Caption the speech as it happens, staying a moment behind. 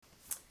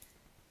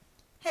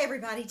Hey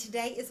everybody,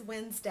 today is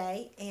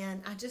Wednesday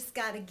and I just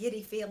got a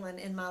giddy feeling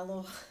in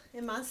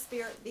my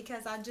spirit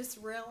because I just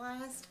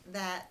realized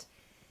that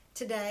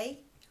today,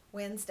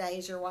 Wednesday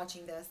as you're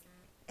watching this,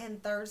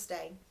 and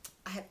Thursday,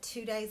 I have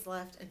 2 days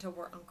left until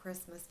we're on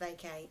Christmas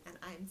vacay and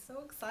I'm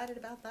so excited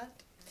about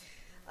that.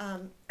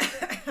 Um,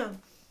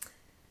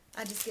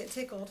 I just get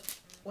tickled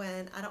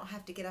when I don't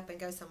have to get up and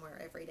go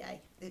somewhere every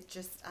day.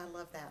 I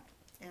love that.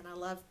 And I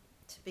love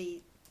to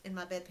be in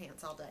my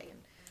bedpants all day and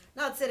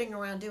not sitting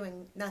around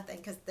doing nothing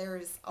because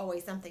there's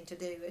always something to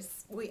do.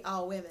 We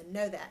all women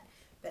know that.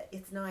 But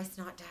it's nice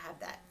not to have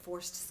that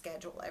forced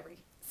schedule every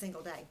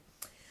single day.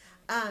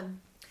 Um,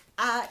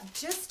 I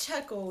just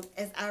chuckled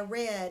as I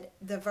read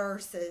the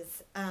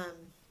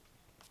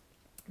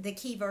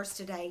key verse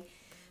today,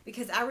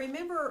 because I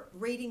remember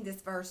reading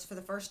this verse for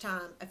the first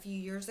time a few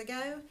years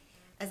ago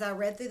as I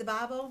read through the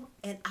Bible,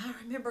 and I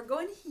remember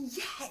going,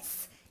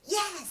 yes,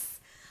 yes,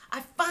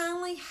 I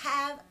finally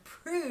have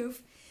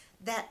proof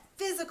that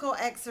physical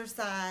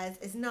exercise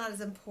is not as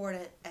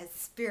important as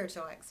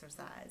spiritual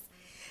exercise.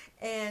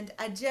 And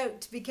I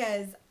joked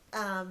because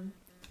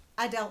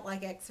I don't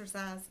like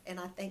exercise, and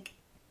I think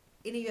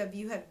any of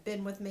you have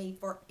been with me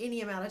for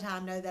any amount of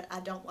time know that I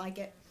don't like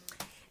it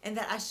and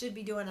that I should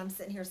be doing. I'm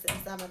sitting here sitting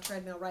beside my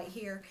treadmill right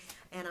here,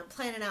 and I'm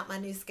planning out my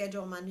new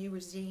schedule, my new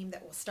regime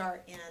that will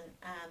start in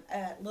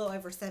a little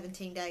over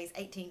 17 days,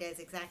 18 days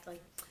exactly.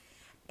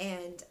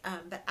 And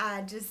but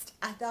I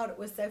thought it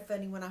was so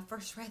funny when I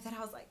first read that. I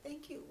was like,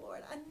 thank you,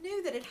 Lord. I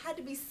knew that it had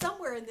to be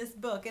somewhere in this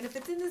book, and if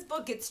it's in this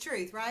book, it's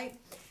truth, right?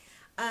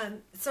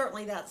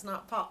 Certainly, that's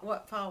not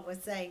what Paul was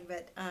saying,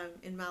 but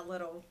in my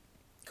little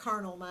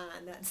carnal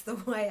mind, that's the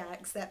way I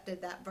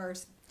accepted that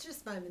verse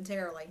just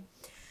momentarily.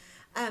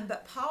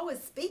 But Paul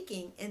was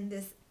speaking in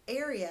this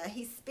area.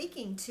 He's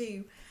speaking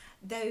to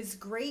those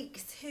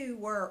Greeks who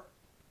were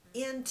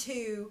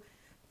into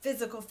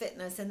physical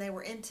fitness and they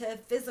were into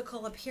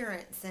physical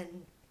appearance,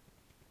 and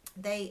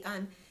they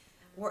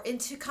were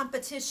into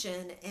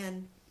competition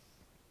and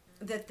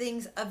the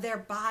things of their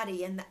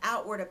body and the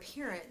outward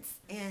appearance.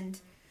 And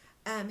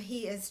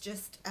he is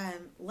just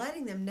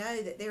letting them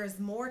know that there is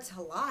more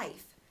to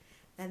life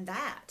than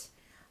that.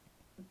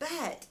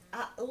 But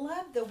I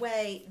love the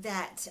way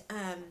that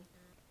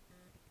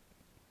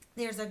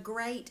there's a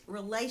great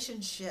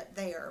relationship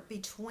there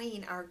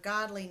between our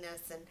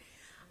godliness and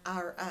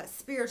our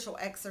spiritual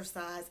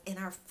exercise and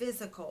our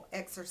physical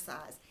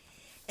exercise.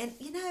 And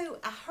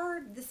I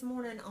heard this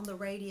morning on the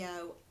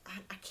radio,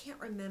 I can't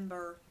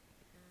remember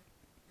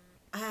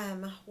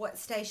what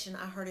station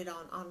I heard it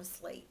on,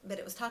 honestly, but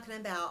it was talking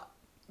about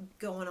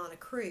going on a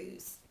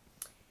cruise.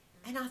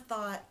 And I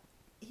thought,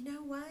 you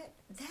know what?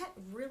 That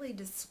really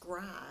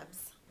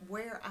describes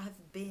where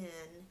I've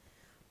been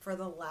for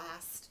the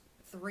last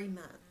 3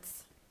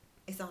 months.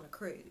 Is on a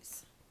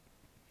cruise.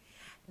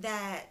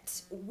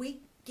 That we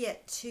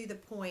get to the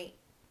point,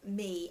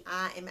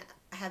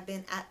 have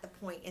been at the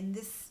point in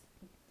this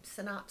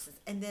synopsis,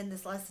 and then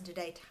this lesson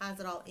today ties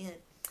it all in,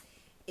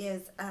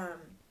 is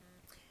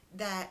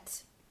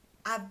that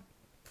I've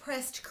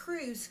pressed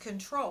cruise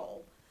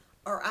control,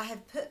 or I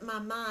have put my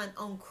mind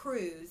on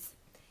cruise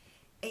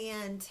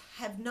and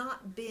have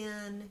not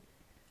been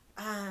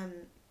um,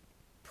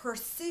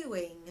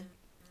 pursuing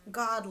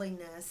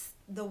godliness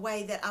the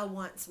way that I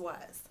once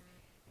was.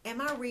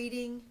 Am I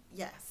reading?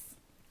 Yes.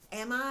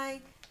 Am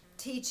I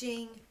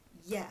teaching?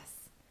 Yes.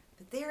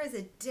 But there is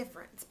a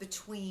difference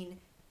between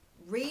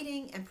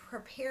reading and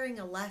preparing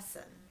a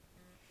lesson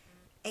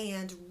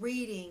and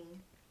reading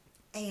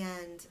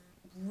and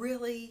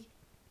really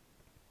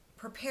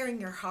preparing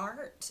your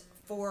heart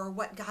for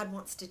what God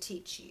wants to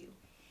teach you.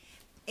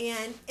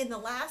 And in the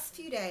last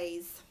few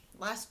days,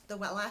 the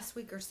last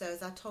week or so,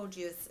 as I told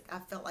you, I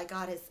felt like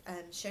God has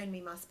shown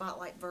me my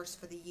spotlight verse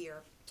for the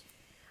year.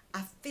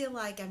 I feel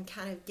like I'm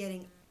kind of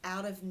getting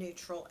out of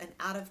neutral and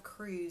out of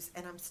cruise,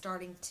 and I'm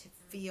starting to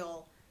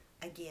feel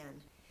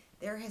again.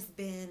 There has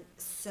been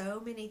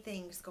so many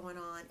things going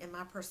on in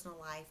my personal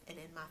life and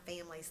in my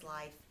family's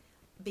life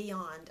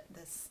beyond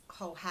this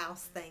whole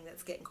house thing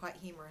that's getting quite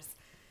humorous,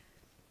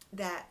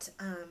 that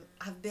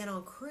I've been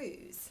on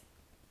cruise,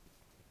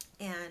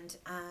 and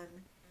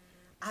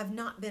I've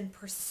not been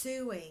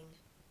pursuing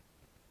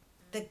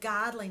the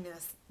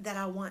godliness that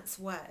I once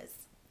was.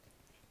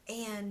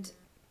 And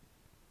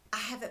I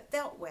haven't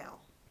felt well.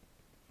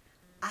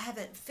 I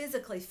haven't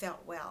physically felt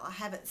well. I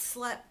haven't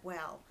slept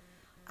well.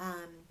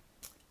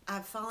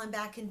 I've fallen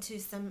back into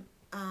some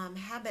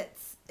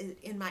habits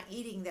in my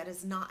eating that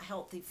is not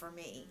healthy for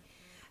me.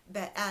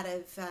 But out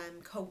of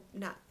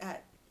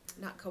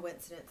not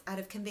coincidence, out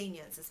of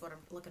convenience is what I'm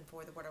looking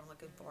for. The word I'm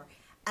looking for.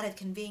 Out of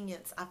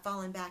convenience, I've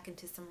fallen back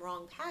into some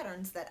wrong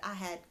patterns that I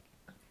had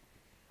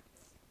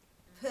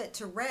put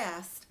to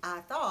rest,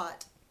 I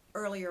thought,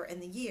 earlier in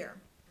the year.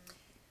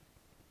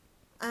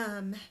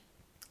 Um,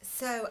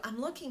 so I'm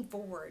looking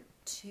forward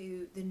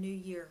to the new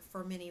year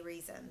for many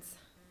reasons.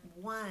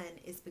 One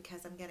is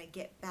because I'm going to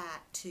get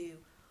back to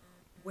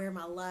where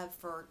my love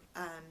for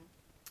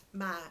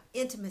my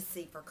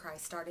intimacy for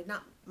Christ started.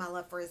 Not my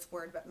love for His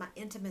Word, but my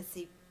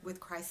intimacy with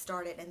Christ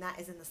started, and that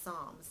is in the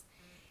Psalms.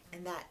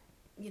 And that,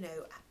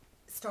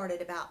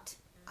 started about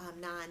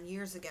 9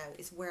 years ago,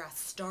 is where I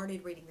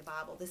started reading the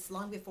Bible. This is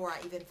long before I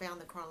even found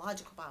the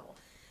chronological Bible,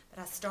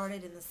 but I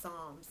started in the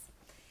Psalms.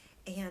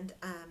 And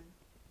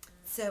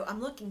so I'm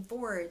looking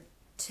forward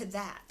to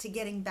that, to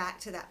getting back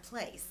to that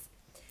place.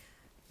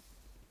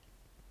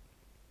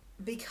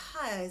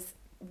 Because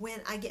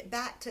when I get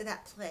back to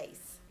that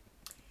place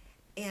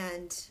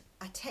and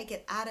I take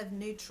it out of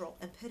neutral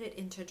and put it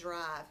into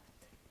drive,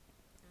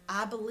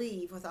 I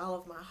believe with all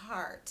of my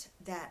heart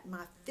that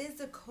my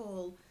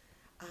physical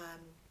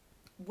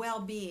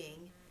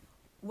well-being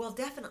will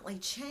definitely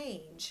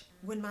change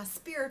when my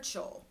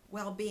spiritual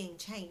well-being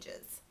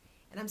changes.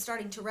 And I'm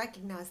starting to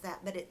recognize that,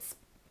 but it's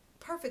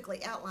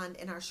perfectly outlined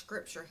in our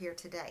scripture here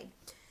today.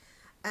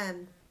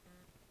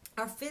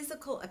 Our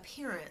physical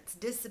appearance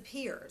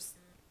disappears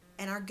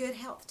and our good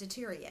health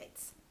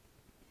deteriorates.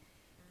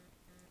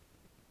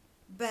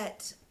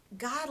 But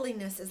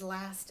godliness is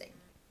lasting.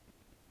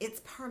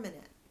 It's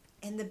permanent,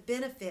 and the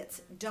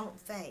benefits don't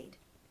fade.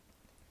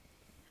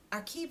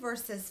 Our key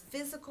verse says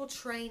physical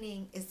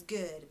training is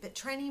good, but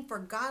training for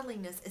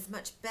godliness is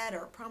much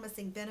better,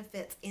 promising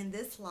benefits in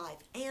this life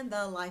and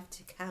the life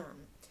to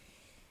come.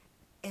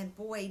 And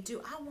boy,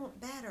 do I want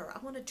better. I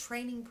want a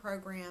training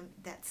program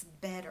that's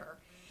better.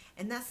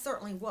 And that's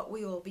certainly what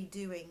we will be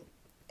doing,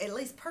 at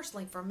least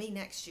personally for me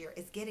next year,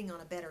 is getting on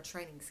a better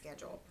training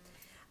schedule,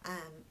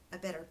 a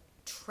better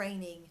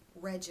training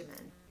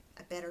regimen,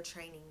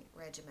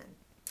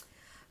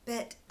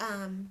 But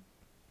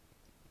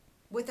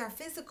with our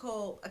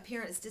physical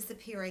appearance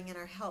disappearing and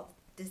our health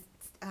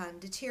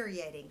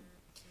deteriorating,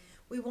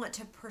 we want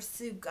to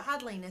pursue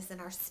godliness in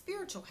our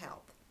spiritual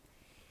health.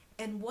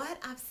 And what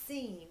I've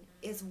seen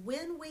is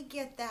when we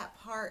get that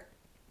part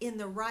in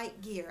the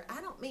right gear,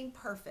 I don't mean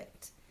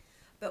perfect,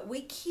 but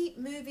we keep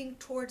moving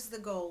towards the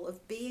goal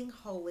of being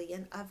holy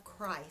and of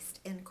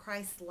Christ and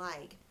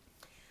Christ-like,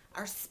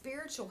 our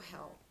spiritual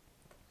health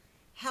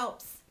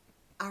helps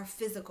our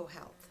physical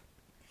health.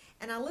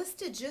 And I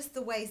listed just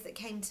the ways that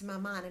came to my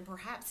mind, and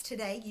perhaps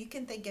today you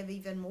can think of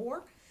even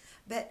more.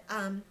 But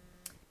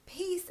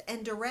peace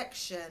and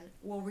direction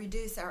will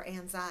reduce our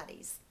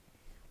anxieties.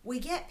 We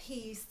get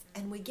peace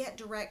and we get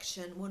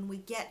direction when we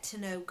get to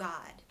know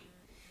God,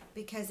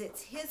 because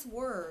it's His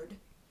Word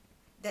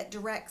that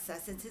directs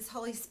us. It's His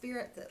Holy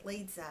Spirit that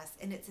leads us,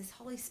 and it's His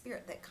Holy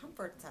Spirit that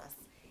comforts us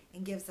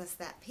and gives us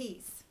that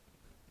peace.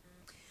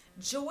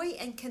 Joy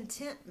and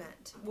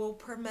contentment will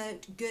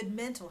promote good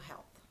mental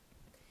health.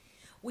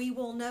 We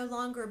will no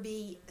longer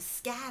be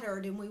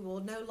scattered, and we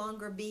will no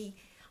longer be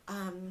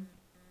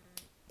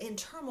in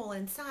turmoil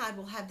inside.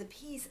 We'll have the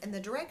peace and the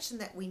direction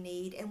that we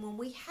need. And when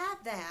we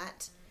have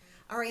that,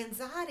 our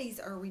anxieties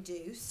are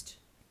reduced.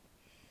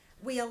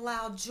 We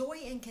allow joy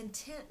and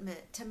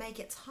contentment to make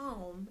its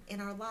home in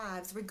our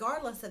lives,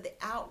 regardless of the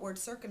outward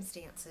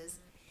circumstances.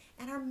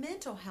 And our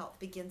mental health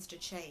begins to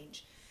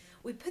change.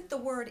 We put the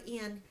word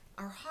in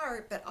our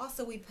heart, but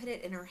also we put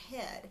it in our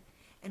head.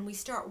 And we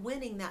start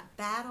winning that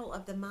battle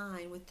of the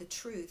mind with the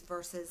truth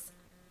versus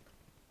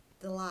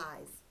the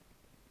lies.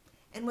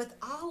 And with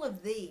all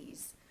of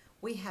these,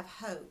 we have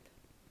hope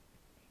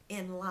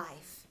in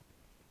life.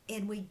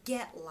 And we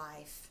get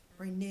life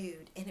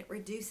renewed. And it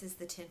reduces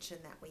the tension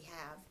that we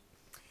have.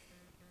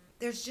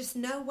 There's just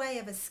no way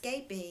of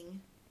escaping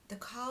the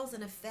cause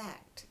and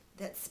effect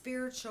that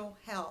spiritual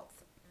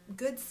health,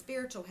 good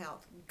spiritual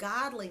health,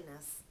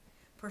 godliness,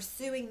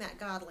 pursuing that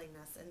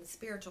godliness and the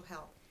spiritual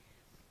health,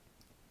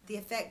 the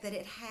effect that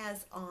it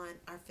has on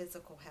our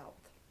physical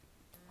health.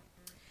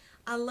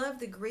 I love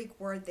the Greek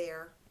word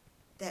there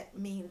that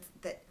means,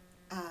 that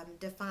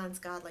defines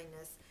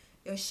godliness,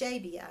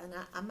 Eusebia, and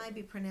I may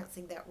be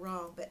pronouncing that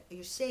wrong, but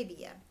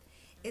Eusebia.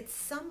 It's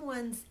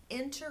someone's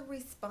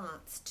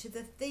inter-response to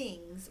the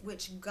things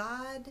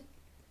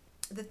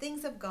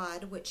of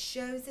God, which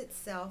shows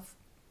itself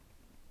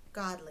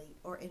godly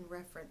or in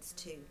reference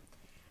to.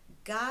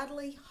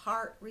 Godly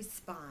heart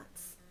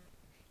response.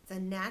 It's a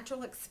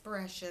natural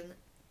expression,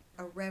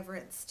 a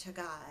reverence to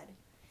God.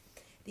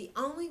 The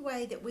only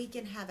way that we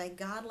can have a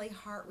godly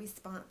heart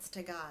response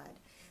to God,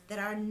 that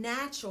our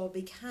natural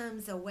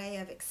becomes a way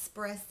of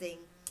expressing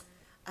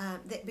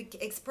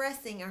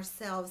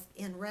ourselves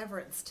in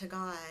reverence to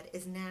God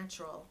is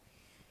natural,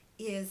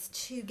 is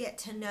to get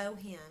to know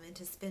Him and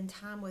to spend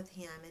time with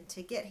Him and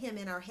to get Him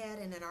in our head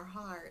and in our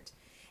heart,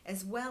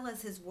 as well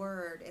as His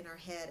Word in our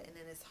head and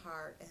in His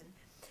heart.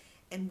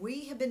 And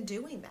we have been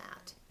doing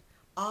that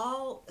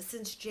all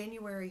since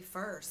January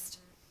 1st.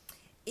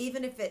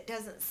 Even if it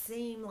doesn't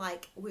seem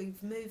like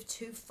we've moved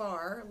too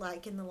far,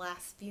 like in the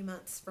last few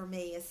months for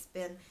me, it's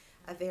been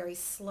a very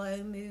slow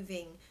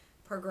moving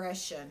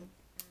progression.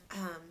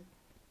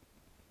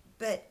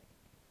 But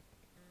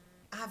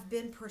I've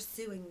been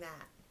pursuing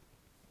that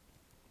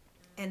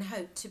and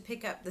hope to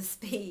pick up the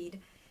speed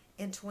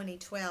in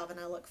 2012, and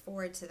I look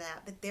forward to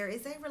that. But there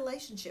is a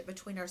relationship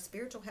between our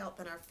spiritual health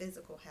and our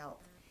physical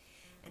health.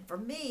 And for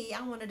me,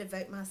 I want to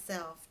devote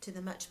myself to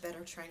the much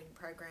better training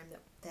program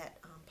that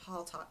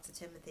Paul talked to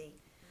Timothy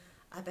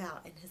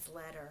about in his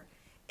letter.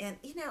 And,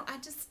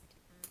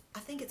 I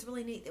think it's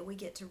really neat that we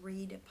get to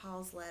read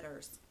Paul's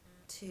letters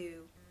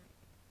to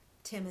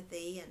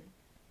Timothy and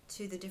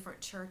to the different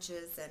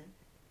churches. And,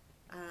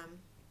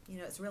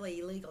 it's really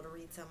illegal to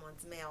read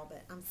someone's mail,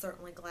 but I'm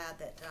certainly glad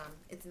that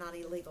it's not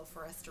illegal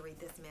for us to read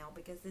this mail,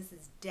 because this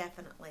is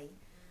definitely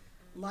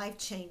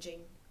life-changing.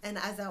 And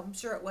as I'm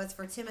sure it was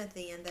for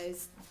Timothy and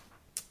those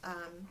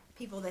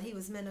people that he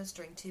was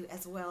ministering to,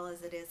 as well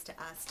as it is to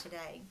us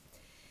today.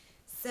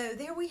 So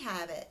there we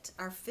have it.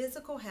 Our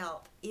physical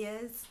health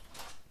is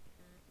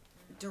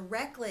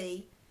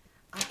directly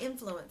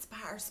influenced by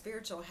our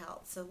spiritual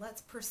health. So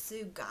let's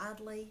pursue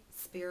godly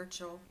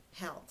spiritual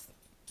health.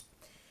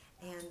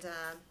 And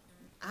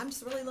I'm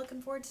just really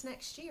looking forward to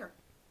next year.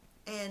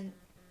 And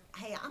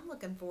hey, I'm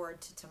looking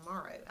forward to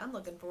tomorrow. I'm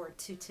looking forward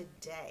to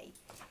today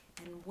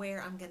and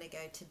where I'm going to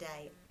go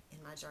today in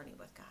my journey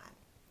with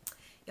God.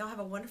 Y'all have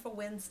a wonderful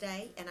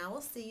Wednesday, and I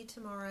will see you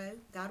tomorrow,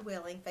 God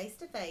willing, face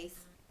to face,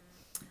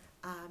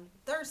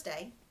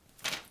 Thursday,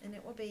 and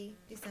it will be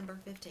December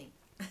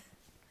 15th.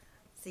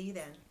 See you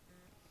then.